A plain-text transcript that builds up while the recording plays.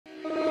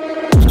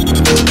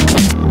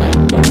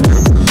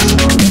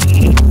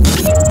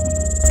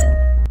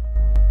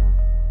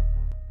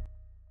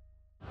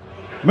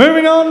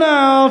Moving on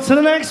now to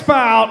the next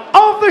bout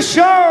of the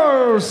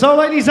show. So,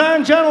 ladies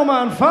and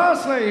gentlemen,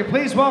 firstly,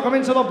 please welcome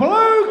into the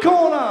blue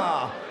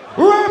corner,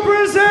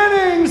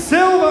 representing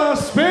Silver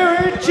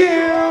Spirit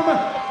Gym,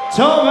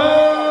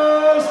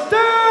 Tomas Denev.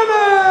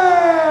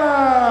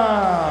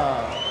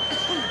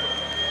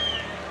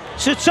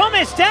 So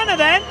Tomas Denev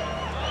then.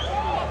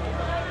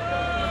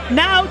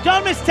 Now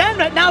Tomas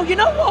Denev. Now, you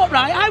know what,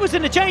 right? I was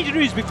in the changing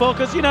rooms before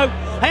because, you know,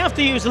 I have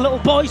to use a little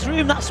boys'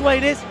 room. That's the way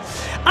it is.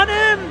 And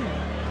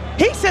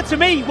he said to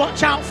me,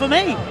 watch out for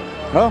me.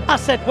 Oh. I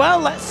said, well,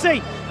 let's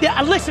see. Yeah,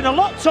 and listen, a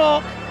lot of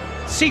talk,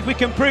 see if we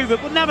can prove it.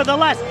 But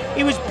nevertheless,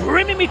 he was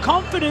brimming with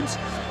confidence.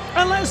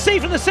 And let's see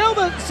from the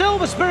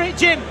Silver Spirit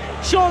Gym,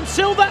 Sean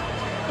Silver,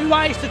 who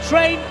I used to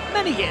train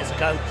many years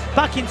ago,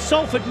 back in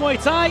Salford Muay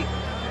Thai.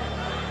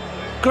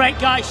 Great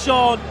guy,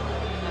 Sean.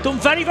 Done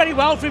very, very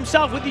well for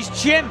himself with his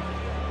gym.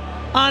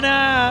 And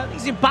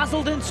he's in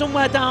Basildon,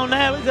 somewhere down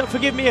there.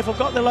 Forgive me if I've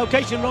got the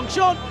location wrong.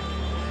 Sean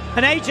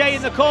and AJ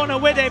in the corner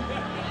with him.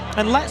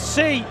 And let's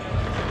see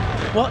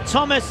what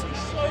Tomas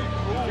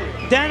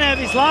Denev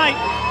is like.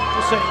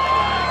 We'll see.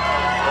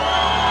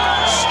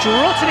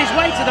 Strutting his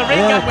way to the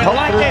ring, and we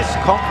like this.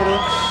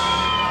 Confidence.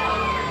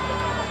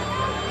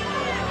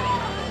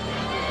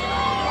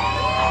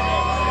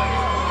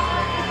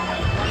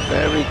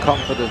 Very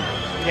confident.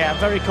 Yeah,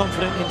 very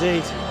confident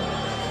indeed.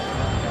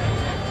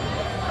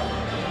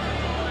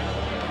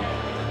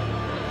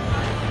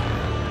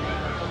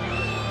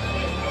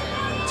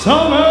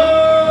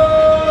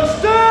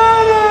 Tomas Denev!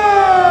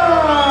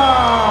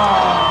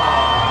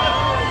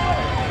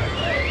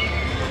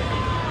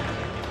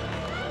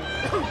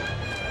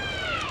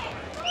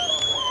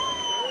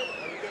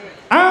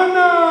 And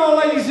now,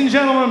 ladies and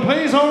gentlemen,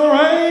 please all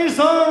raise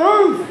the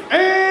roof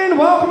in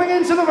welcoming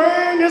into the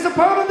ring his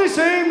opponent this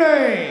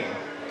evening.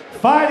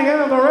 Fighting out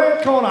of the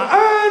red corner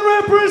and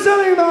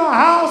representing the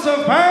House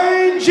of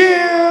Pain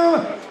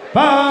Gym,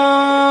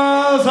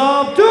 Baz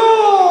Abdullah!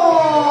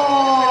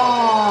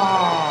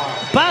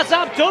 Baz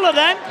Abdullah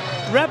then,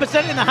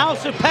 representing the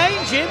House of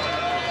Pain Gym.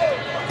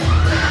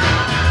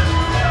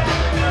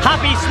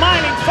 Happy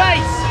smiling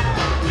face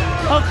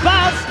of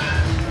Baz.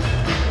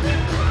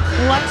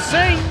 Let's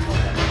see.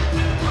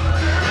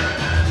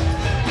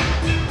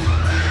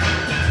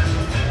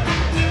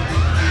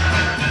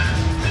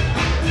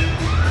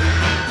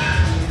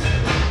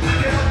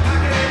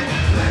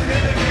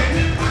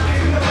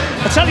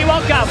 I tell you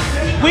what, Gav,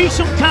 we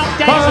shall count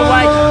days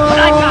away, but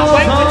I can't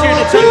wait for June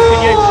the 2nd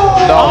for you.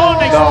 Oh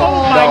my good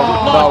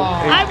Lord.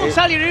 I will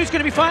tell you who's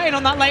going to be fighting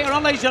on that later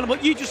on, ladies and gentlemen,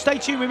 but you just stay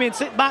tuned with me and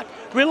sit back,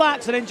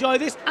 relax and enjoy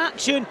this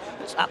action.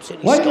 It's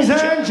absolutely Ladies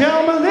and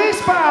gentlemen, this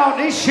bout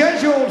is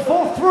scheduled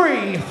for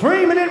 3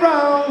 3-minute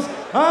rounds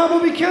and will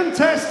be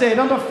contested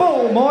under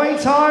full Muay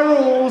Thai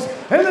rules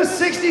in the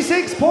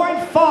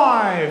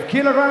 66.5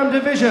 kilogram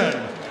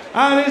division,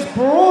 and is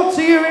brought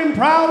to you in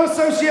proud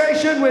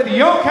association with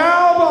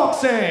Yokkao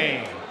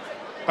Boxing.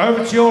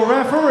 Over to your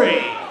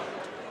referee.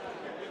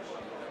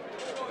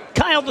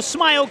 Kyle the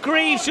Smile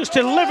Greaves just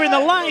delivering the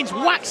lines,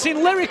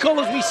 waxing lyrical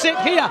as we sit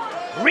here.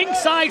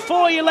 Ringside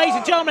for you, ladies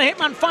and gentlemen,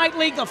 Hitman Fight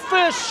League, the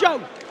first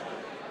show.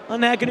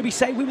 And they're going to be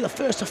saying we were the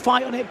first to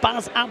fight on it.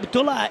 Baz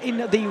Abdullah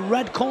in the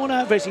red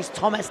corner versus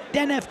Tomas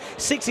Denev.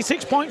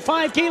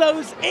 66.5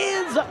 kilos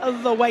is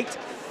the weight.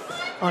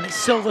 And it's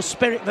Silver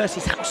Spirit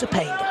versus House of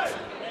Pain.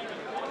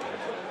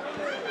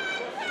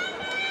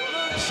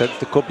 I sense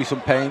there could be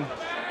some pain.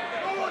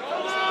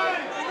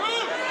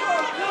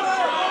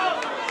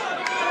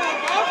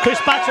 Chris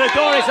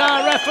Batterador is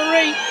our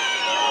referee.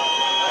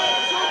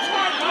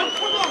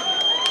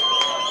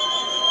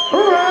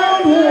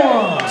 Round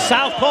 1.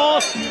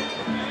 Southpaws.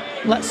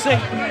 Let's see.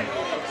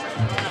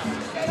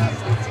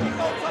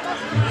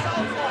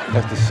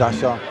 That's the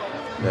Sasha.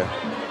 Yeah.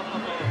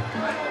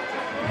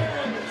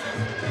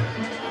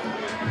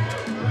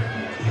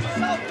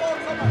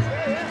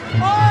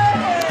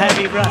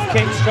 Heavy breath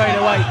kick straight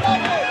away.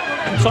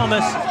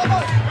 Tomas.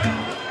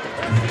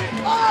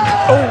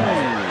 Oh!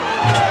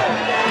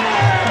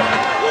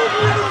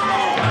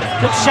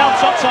 Good shell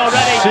shots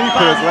already.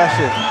 Super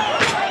aggressive.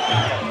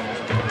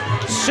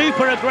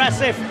 Super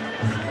aggressive.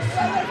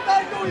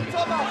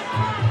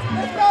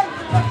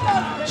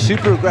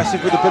 Super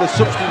aggressive with a bit of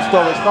substance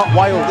though. It's not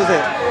wild, is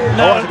it?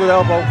 No. Oh, that's a good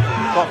elbow.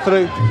 Got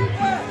through.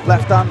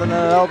 Left hand and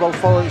an elbow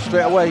following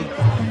straight away.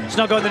 It's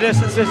not going the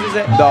distance, is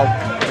it? No.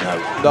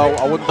 No,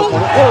 I wouldn't have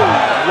won it. Oh,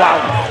 wow.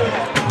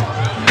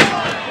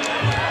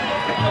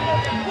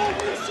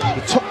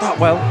 He took that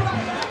well.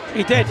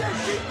 He did.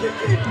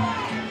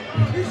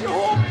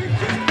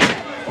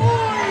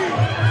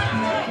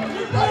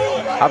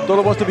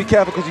 Abdullah wants to be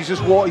careful because he's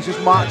just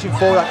marching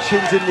forward, that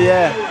chin's in the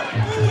air.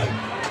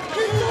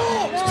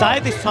 He's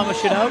tired, this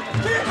Tomas, you know. A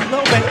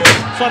little bit.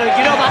 Sort of,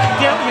 you know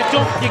that you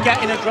jump, you're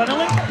getting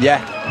adrenaline.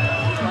 Yeah.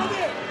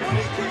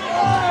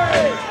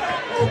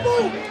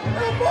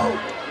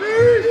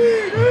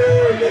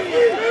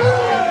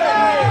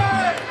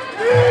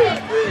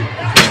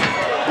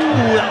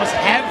 Ooh, that was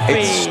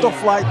heavy. It's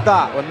stuff like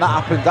that, when that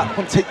happens, that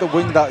can take the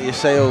wind out of your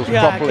sails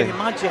properly. I can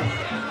imagine.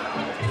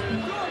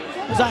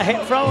 Was that a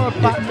hip throw or a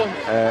back bump?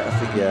 I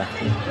think, yeah.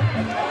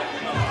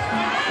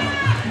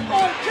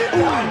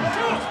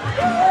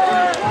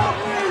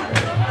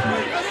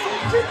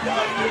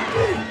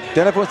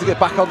 Denev wants to get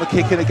back on the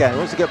kicking again. He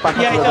wants to get back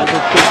on the big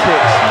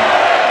kicks.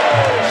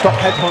 Stop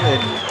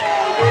headhunting.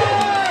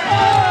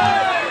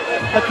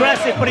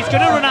 Aggressive, but he's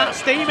going to run out of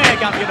steam here,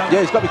 Gav, you know.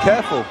 Yeah, he's got to be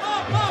careful.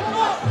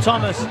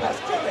 Thomas.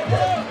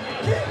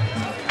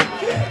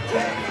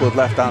 Good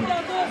left hand.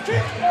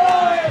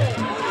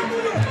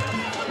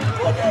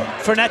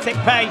 Frenetic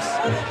pace.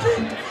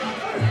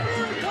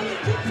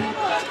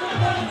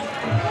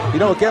 You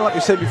know, again, like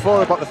we said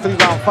before about the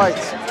 3-round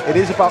fights, it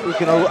is about who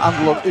can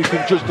handle, who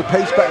can judge the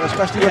pace better,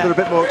 especially when they're a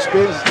bit more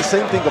experienced. The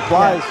same thing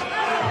applies.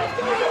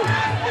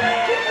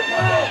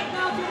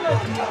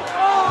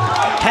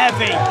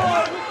 Heavy.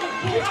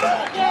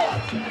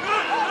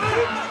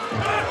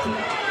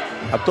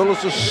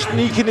 Abdullah's just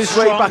sneaking his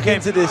way back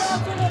into this.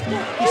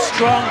 He's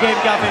strong game,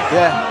 Gavin.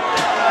 Yeah.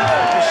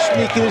 Just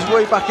sneaking his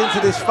way back into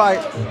this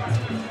fight.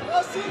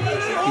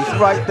 He's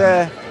right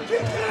there.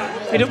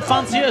 He don't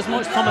fancy it as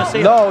much, Thomas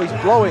here. No, he's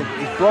blowing.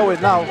 He's blowing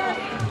now.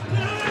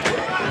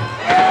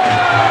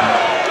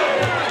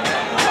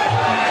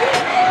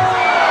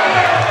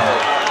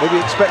 Maybe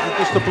expected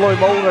just to blow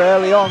him over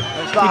early on.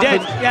 He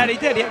did. Yeah, he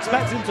did. He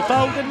expected him to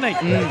fold, didn't he?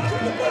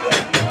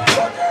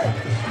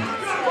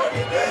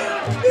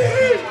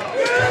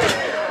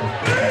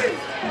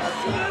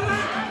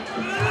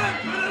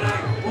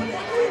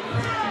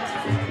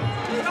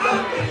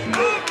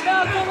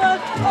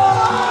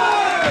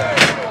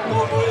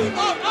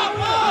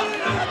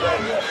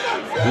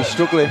 He's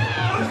struggling.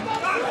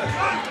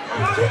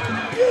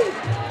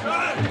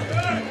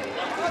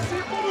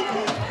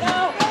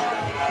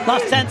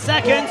 Last 10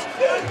 seconds.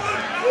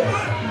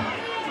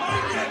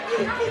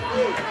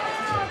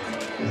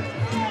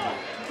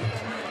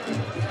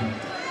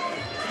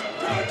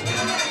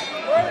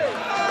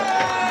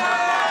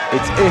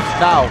 It's if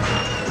now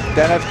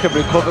Denev can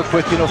recover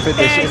quick enough in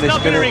this. He's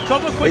not going to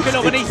recover quick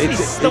enough, and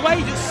he's the way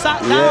he just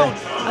sat down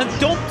and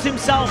dumped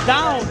himself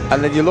down.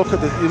 And then you look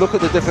at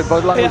the different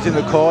body language in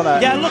the corner.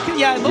 Yeah, look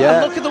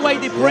at the way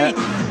they breathe.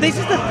 This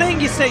is the thing,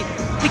 you see.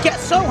 They get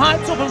so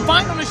hyped up and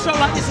fighting on a show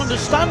like this,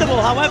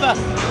 understandable. However,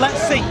 let's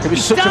see. It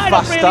was such a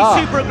fast really start.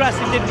 Super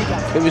aggressive, didn't he,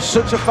 guys? It was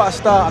such a fast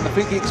start, and I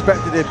think he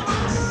expected him.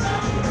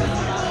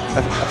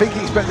 I think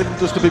he expected him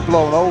just to be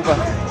blown over.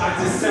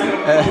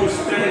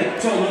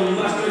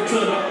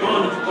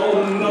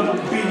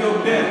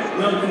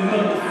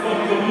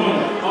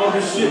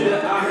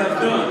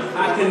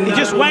 He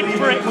just went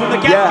for it from the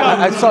get-go.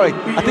 Yeah, sorry.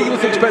 I think he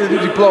was expecting him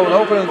to be blown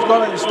over and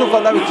gone and stuff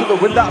like that. He took the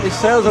wind out of his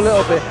sails a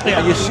little bit,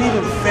 and you see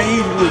him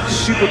fade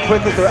super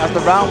quick as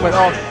the round went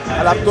on.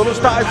 And Abdullah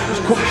started to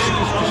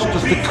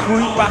just to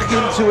creep back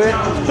into it.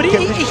 But he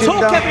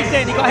took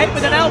everything. He got hit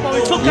with an elbow.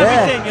 He took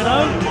everything, you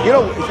know. You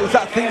know, it's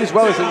that thing as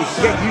well, is that you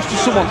can get used to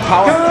someone's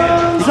power.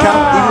 You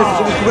can't, even if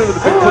someone's coming with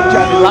a big punch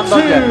and they land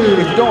on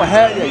you, if you don't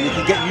hurt you, you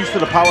can get used to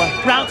the power.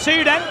 Round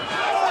 2 then.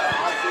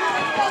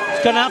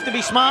 He's going to have to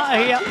be smarter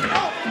here.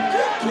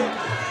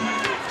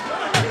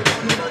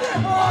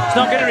 He's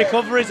not going to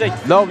recover, is he?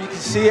 No, you can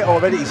see it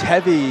already. He's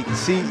heavy. You can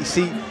see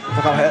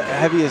look how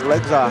heavy his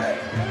legs are.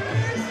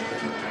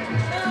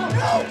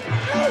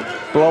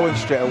 Blowing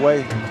straight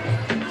away.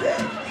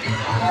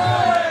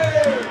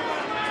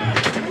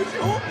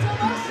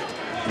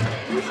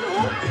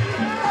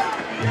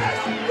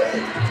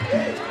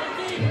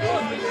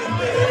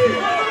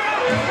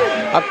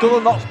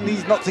 Abdullah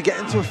needs not to get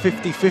into a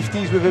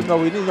 50-50s with him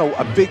though. He needs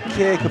a big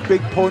kick, a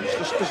big punch.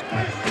 Just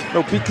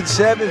be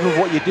conservative with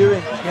what you're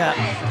doing. Yeah.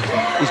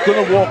 He's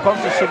going to walk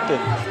onto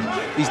something.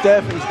 He's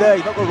there. He's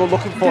not going to go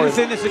looking for it. I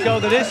think this will go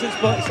the distance,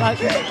 but it's like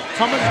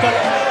Thomas has got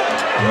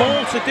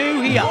more to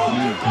do here.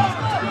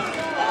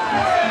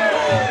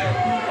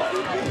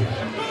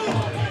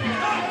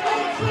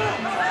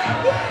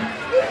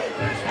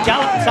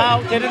 Galloped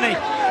out, didn't he?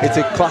 It's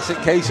a classic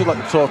case of like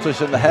the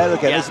tortoise and the hare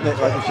again, isn't it?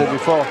 Like we said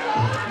before.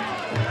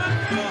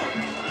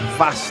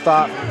 Fast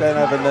start from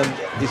Denev, and then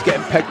he's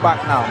getting pegged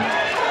back now.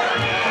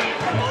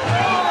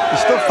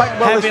 He's still fighting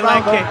well this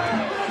round.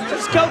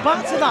 Just go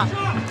back to that.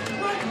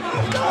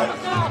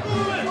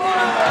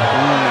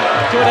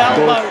 Good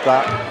elbow. Good,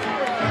 that.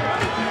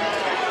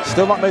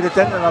 Still not made a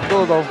dent in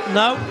Abdullah though.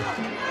 No.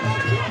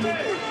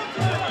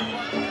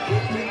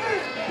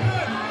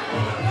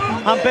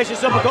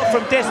 Ambitious uppercut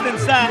from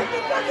distance there.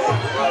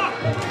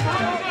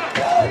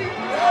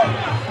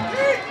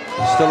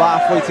 Still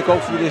halfway to go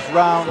through this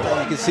round,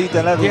 and you can see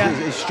Denev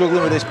is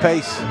struggling with his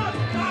pace.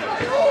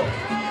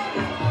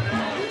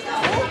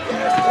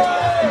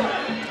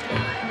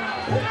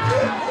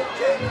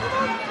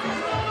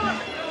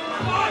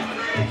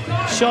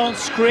 Sean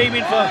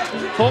screaming for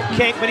hook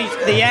kick, but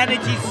the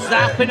energy's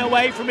zapping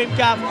away from him,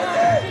 Gav.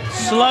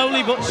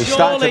 Slowly but surely. He's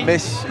starting to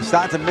miss. He's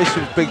starting to miss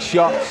with big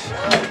shots.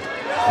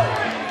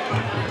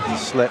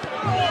 Slip.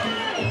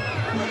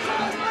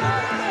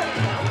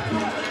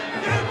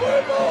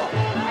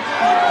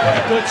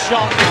 Good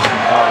shot.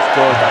 That was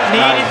good.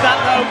 Needed that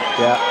though.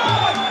 Yeah.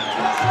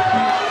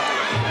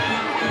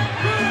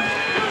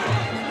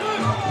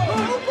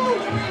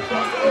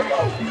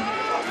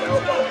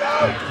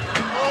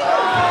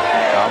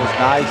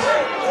 Nice.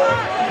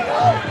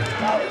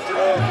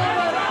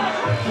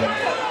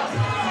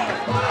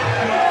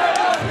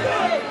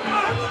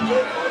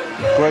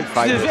 Great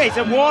fight. It's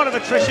a war of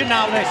attrition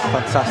now, this.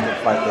 Fantastic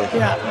fight, this.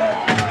 Yeah.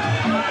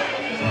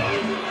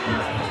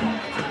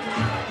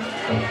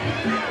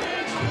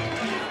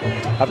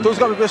 Abdullah's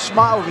got to be a bit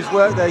smart with his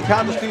work there. He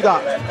can't just do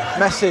that.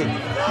 Messy.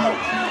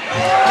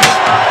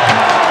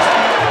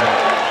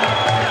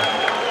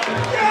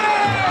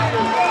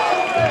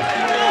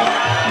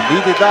 He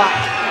did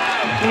that.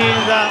 He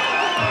did that.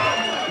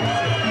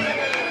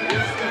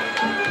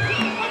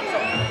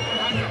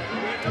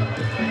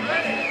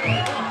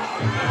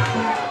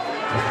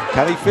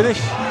 Can he finish?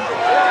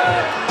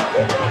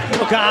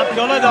 Look at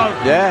Abdullah though.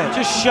 Yeah.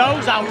 Just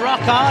shows how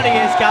rock hard he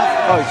is, Gav.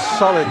 Oh, he's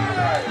solid.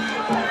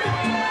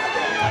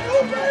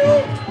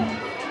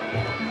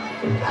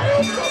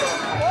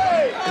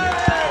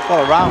 What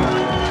a round.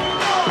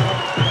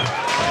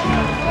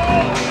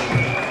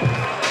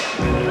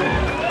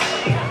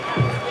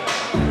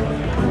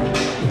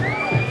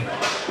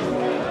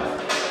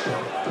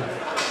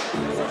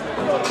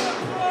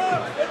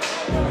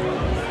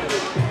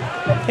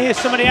 Here's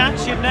some of the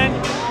action then.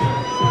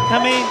 I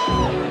mean,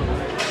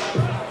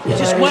 he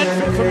just went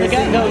from the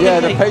get-go. Yeah,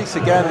 the pace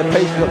again. The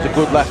pace was a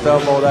good left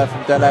elbow there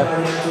from Denev.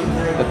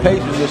 The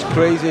pace was just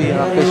crazy, and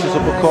that vicious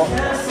uppercut.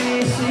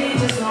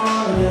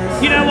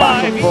 You know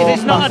what? If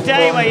it's not a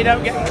day where you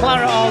don't get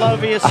claret all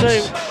over your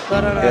suit.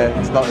 I don't know. Yeah,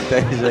 it's not a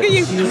day, is it? Look at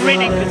you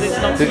grinning because it's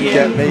not for you.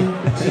 Didn't get me.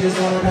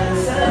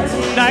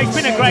 No, it's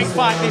been a great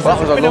fight. That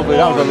was a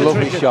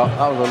lovely shot.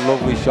 That was a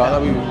lovely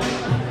shot.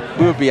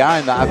 We were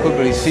behind that. I couldn't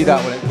really see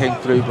that when it came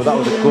through, but that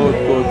was a good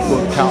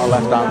counter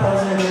left hand.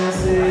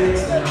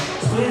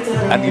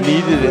 And you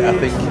needed it, I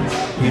think.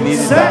 You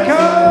needed that.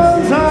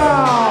 Seconds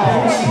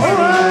out.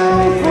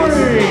 Round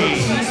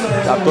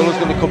 3. Abdullah's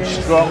going to come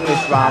strong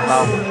this round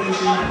now.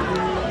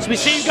 So we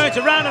see him going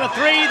to round number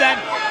 3 then.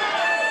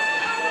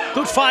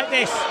 Good fight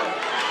this.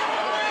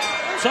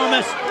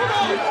 Thomas.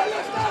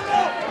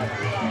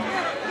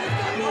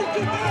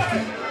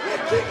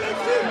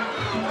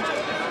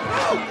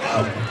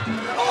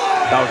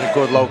 That was a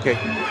good low kick.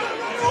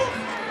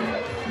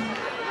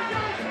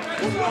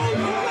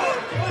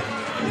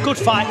 Good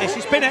fight this.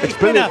 Both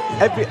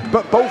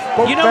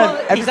you know men,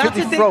 what? He's had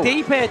to dig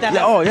deep here, Denev.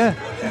 Yeah, oh yeah.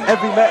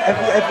 Every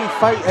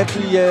fight,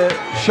 every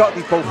shot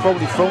they both thrown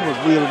with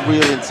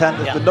real intent.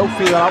 There's been no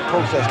feeling out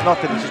process,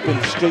 nothing. It's just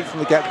been straight from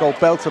the get-go,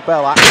 bell to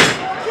bell action.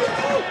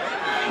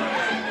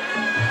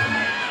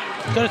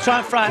 Going to try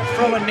and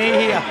throw a knee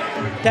here.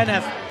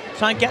 Denev,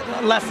 try and get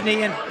the left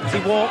knee in as he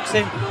walks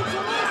in.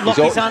 Lock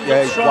his hand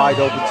up he's strong. wide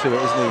open to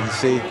it, isn't he? You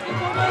see.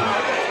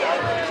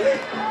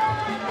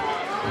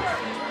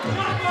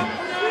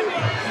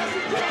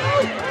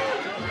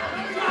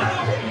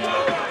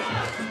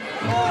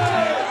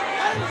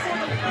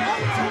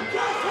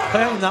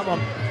 Hurting that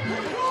one.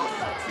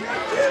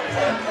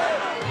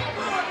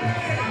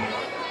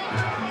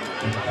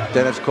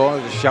 Denev's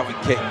corner just shouting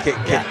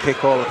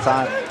kick all the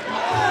time.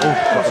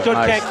 Ooh, good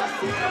nice. kick.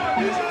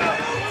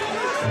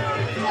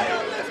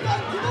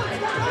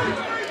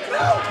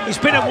 It's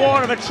been a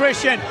war of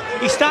attrition.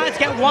 He's starting to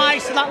get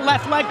wise to that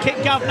left leg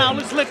kick, Gav. Now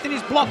he's lifting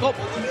his block up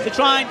to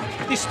try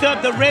and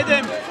disturb the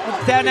rhythm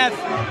of Denev.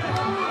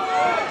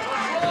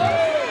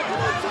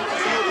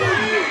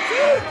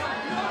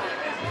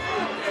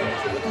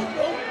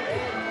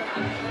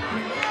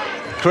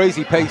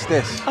 Crazy pace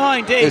this. Oh,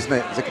 indeed. Isn't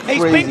it? It's a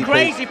crazy It's been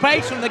crazy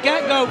pace from the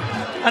get-go,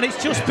 and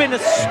it's just been a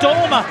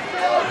stormer.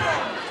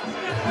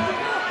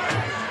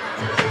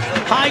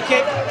 High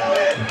kick.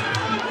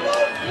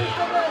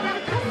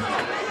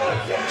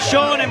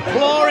 Sean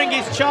imploring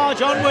his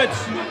charge onwards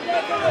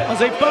as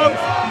they both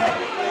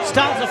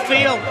start to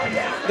feel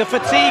the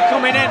fatigue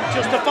coming in,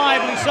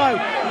 justifiably so.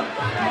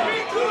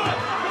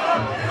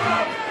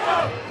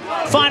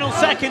 Final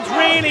seconds,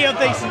 really, of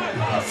this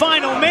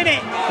final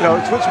minute. You know,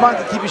 it's which man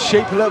can keep his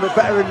shape a little bit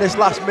better in this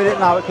last minute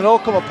now. It can all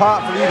come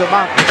apart for either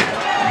man.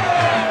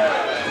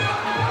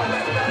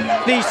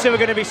 These two are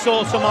going to be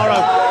sore tomorrow,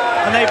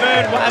 and they've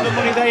earned whatever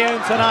money they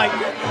earn tonight.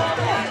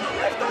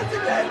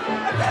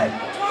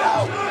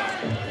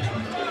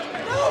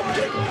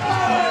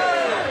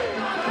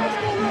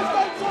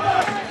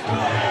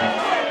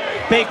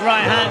 Big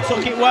right hand,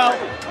 took it well.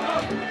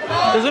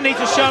 Doesn't need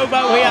to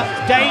showboat here.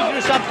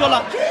 Dangerous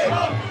Abdullah.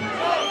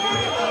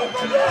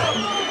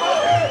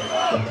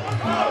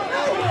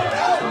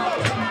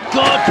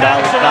 Good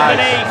counter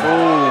underneath.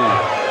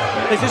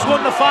 This has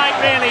won the fight,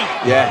 really,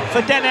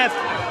 for Denev.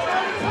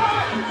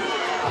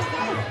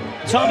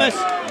 Thomas.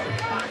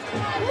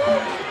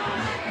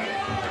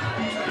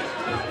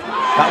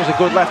 That was a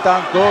good left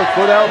hand,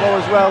 good elbow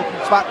as well.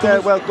 Back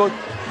there, well,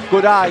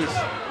 good eyes.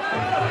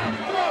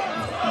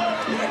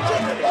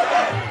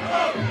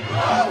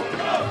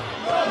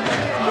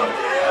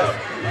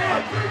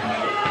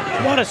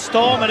 What a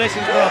stormer this is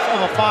of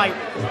a fight.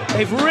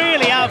 They've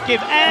really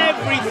outgiven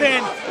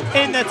everything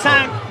in the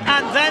tank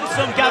and then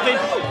some, Gavin.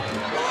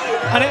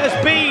 And it has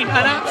been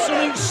an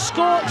absolute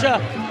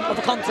scorcher of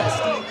a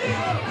contest.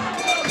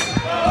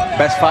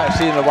 Best fight I've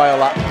seen in a while,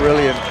 that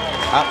brilliant.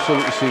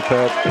 Absolutely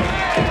superb.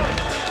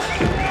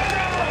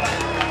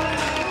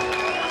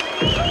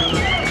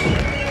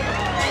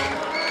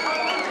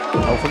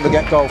 Oh, from the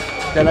get-go,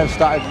 Denev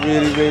started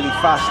really, really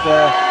fast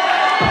there.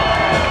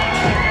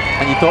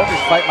 And you thought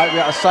this fight might be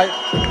out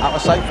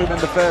of sight for him in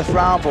the first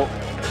round, but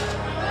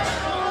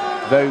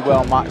very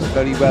well matched,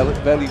 very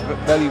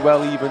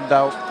well evened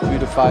out through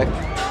the fight.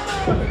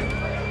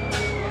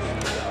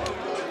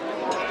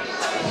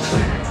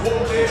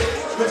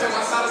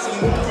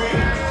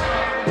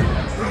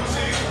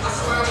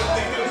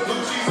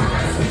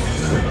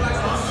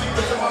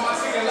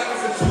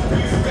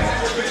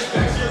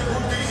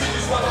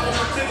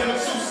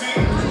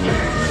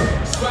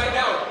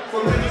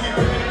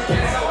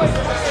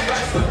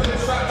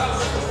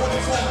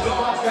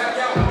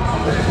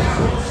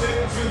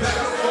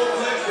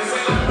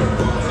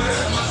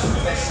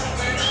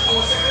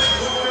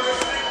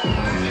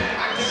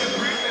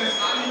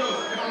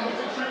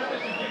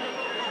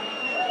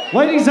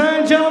 Ladies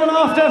and gentlemen,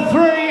 after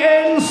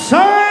 3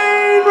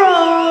 insane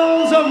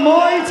rounds of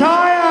Muay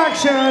Thai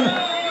action,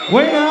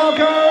 we now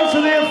go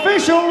to the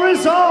official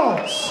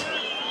results.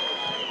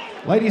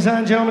 Ladies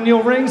and gentlemen,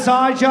 your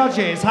ringside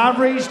judges have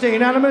reached a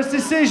unanimous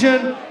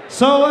decision,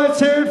 so let's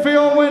hear it for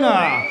your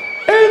winner.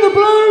 In the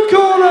blue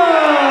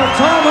corner,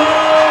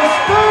 Tomas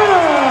Denev.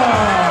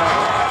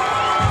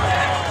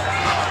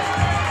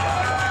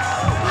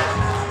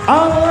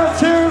 And let's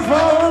hear it for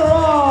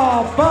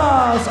our winner,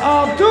 Baz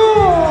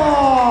Abdullah.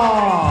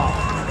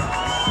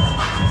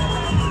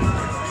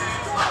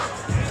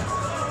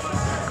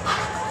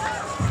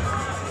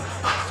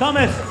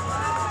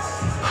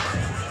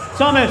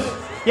 Thomas,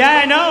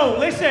 yeah, no,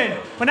 listen,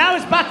 when I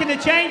was back in the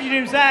changing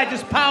rooms there,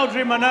 just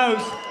powdering my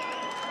nose,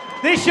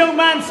 this young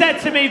man said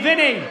to me,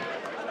 Vinny,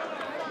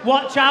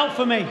 watch out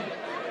for me.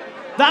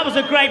 That was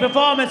a great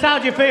performance. How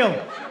do you feel?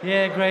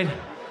 Yeah, great.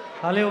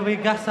 A little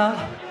bit gassed out,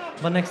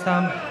 but next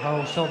time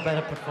I'll show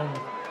better performance.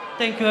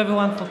 Thank you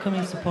everyone for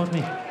coming to support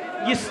me.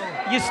 You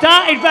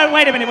started very,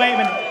 wait a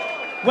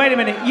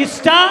minute. You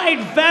started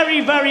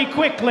very, very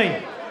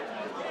quickly.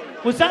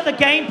 Was that the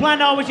game plan,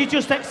 or was you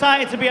just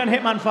excited to be on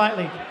Hitman Fight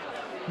League?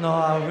 No,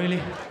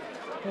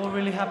 what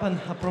really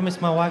happened, I promised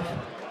my wife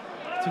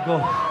to go.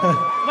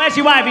 Where's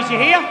your wife? Is she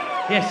here?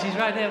 Yes, she's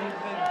right there.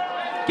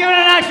 Give her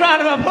a nice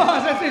round of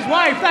applause. That's his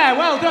wife there.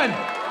 Well done.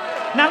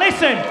 Now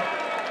listen,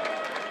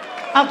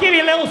 I'll give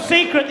you a little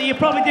secret that you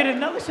probably didn't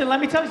know. Listen,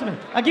 let me tell you something.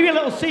 I'll give you a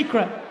little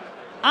secret.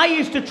 I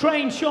used to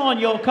train Sean,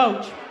 your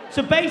coach.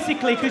 So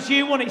basically, because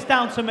you won, it's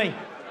down to me.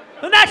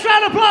 A nice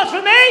round of applause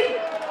for me.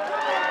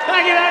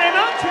 Thank you very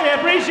much. We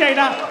appreciate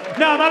that.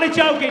 No, I'm only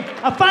joking.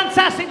 A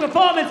fantastic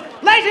performance.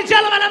 Ladies and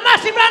gentlemen, a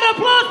massive round of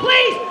applause,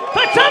 please,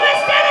 for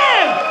Tomas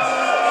Denev.